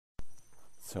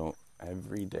So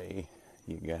every day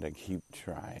you gotta keep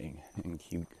trying and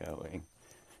keep going.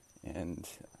 And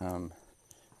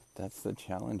that's the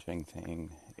challenging thing,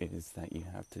 is that you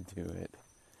have to do it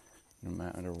no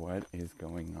matter what is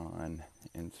going on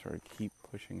and sort of keep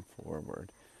pushing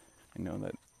forward. I know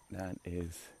that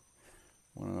is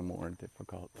one of the more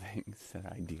difficult things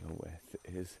that I deal with,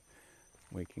 is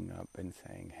waking up and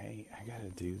saying, hey, I gotta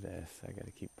do this. I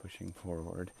gotta keep pushing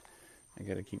forward. I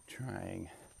gotta keep trying.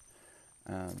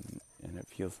 And it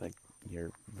feels like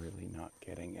you're really not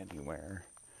getting anywhere.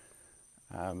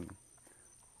 I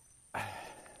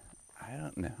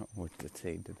don't know what to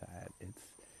say to that.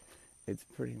 It's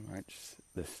pretty much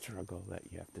the struggle that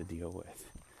you have to deal with,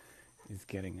 is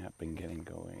getting up and getting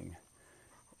going,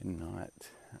 and not,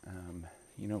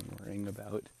 worrying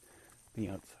about the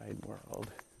outside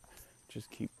world.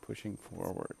 Just keep pushing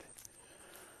forward.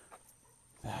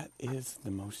 That is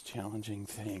the most challenging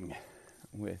thing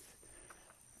with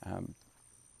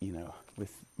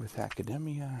with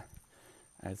academia,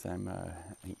 as I'm a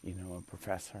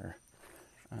professor,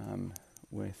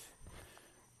 with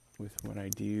what I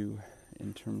do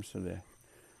in terms of the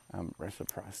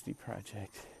reciprocity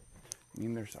project. I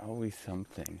mean, there's always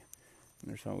something.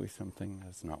 There's always something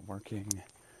that's not working,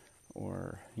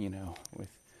 or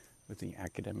with the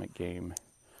academic game.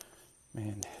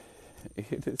 Man,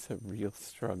 it is a real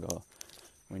struggle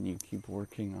when you keep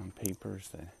working on papers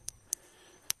that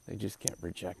they just get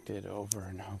rejected over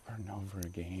and over and over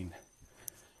again,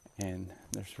 and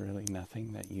there's really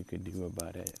nothing that you could do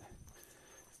about it,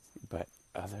 but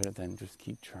other than just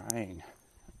keep trying.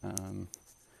 And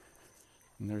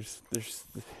there's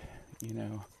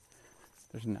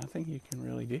nothing you can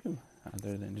really do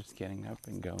other than just getting up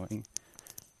and going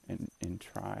and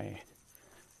try.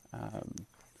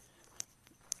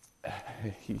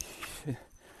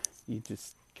 You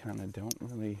just kind of don't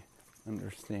really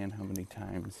understand how many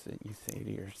times that you say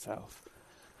to yourself,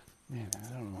 man, I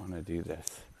don't want to do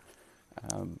this.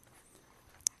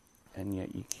 And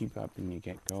yet you keep up and you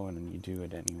get going and you do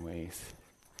it anyways,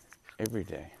 every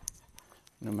day,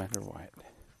 no matter what.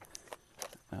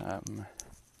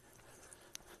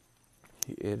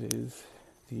 It is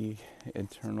the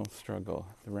eternal struggle.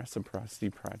 The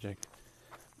reciprocity project,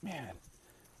 man,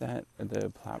 that the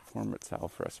platform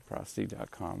itself,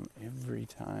 reciprocity.com, every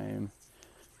time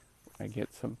I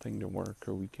get something to work,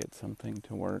 or we get something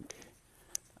to work,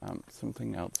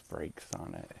 something else breaks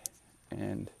on it.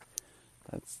 And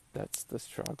that's the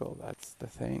struggle. That's the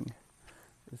thing,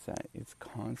 is that you're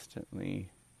constantly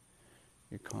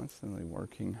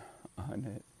working on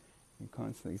it. You're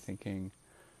constantly thinking,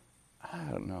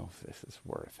 I don't know if this is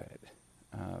worth it.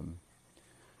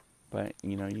 But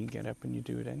you get up and you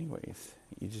do it anyways.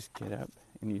 You just get up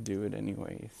and you do it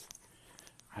anyways.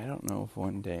 I don't know if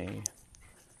one day,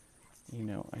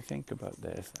 I think about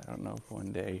this. I don't know if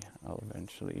one day I'll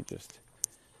eventually just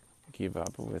give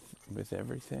up with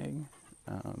everything,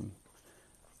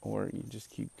 or you just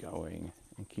keep going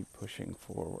and keep pushing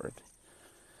forward.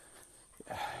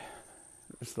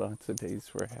 There's lots of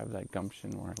days where I have that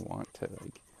gumption, where I want to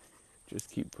just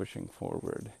keep pushing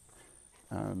forward.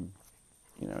 And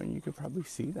you could probably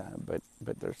see that, but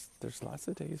there's lots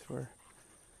of days where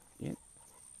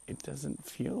it doesn't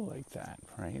feel like that,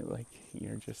 right? Like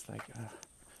you're just like,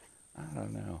 I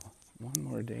don't know, one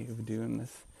more day of doing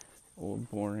this old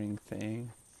boring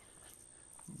thing.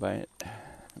 But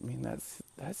I mean, that's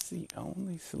the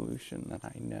only solution that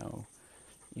I know.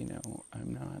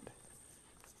 I'm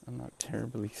not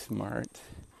terribly smart.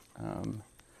 I'm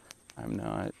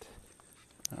not.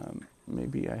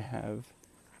 Maybe I have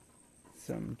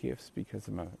some gifts because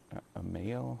I'm a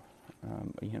male,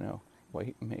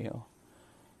 white male.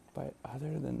 But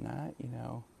other than that,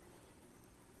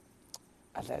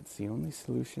 that's the only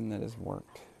solution that has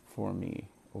worked for me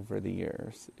over the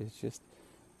years. Is just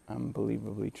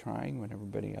unbelievably trying when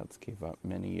everybody else gave up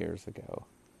many years ago.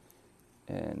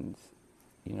 And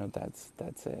that's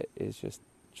it. Is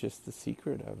just the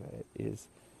secret of it, is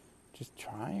just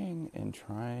trying and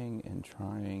trying and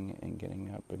trying and getting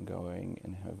up and going,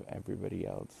 and have everybody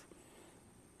else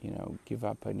give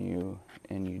up on you,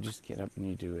 and you just get up and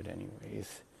you do it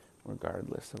anyways,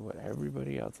 regardless of what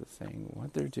everybody else is saying,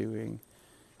 what they're doing,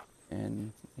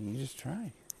 and you just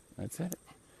try. That's it.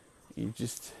 You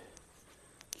just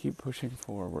keep pushing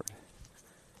forward,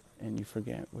 and you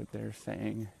forget what they're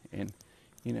saying. And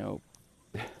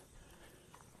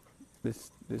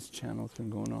this channel's been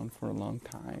going on for a long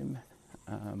time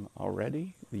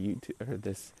already. The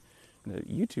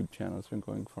YouTube channel's been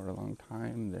going for a long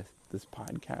time. This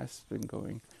podcast's been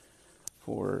going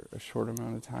for a short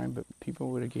amount of time, but people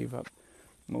would have gave up.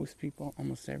 Most people,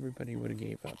 almost everybody, would have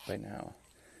gave up by now.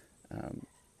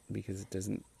 because it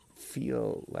doesn't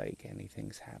feel like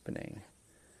anything's happening.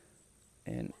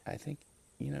 And I think,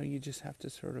 you just have to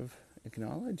sort of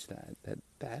acknowledge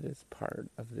that is part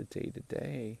of the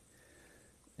day-to-day.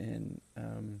 And,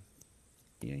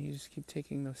 you just keep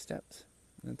taking those steps.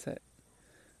 That's it.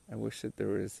 I wish that there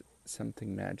was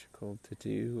something magical to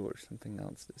do or something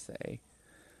else to say,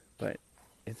 but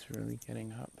it's really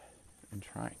getting up and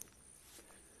trying.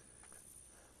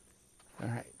 All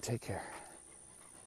right, take care.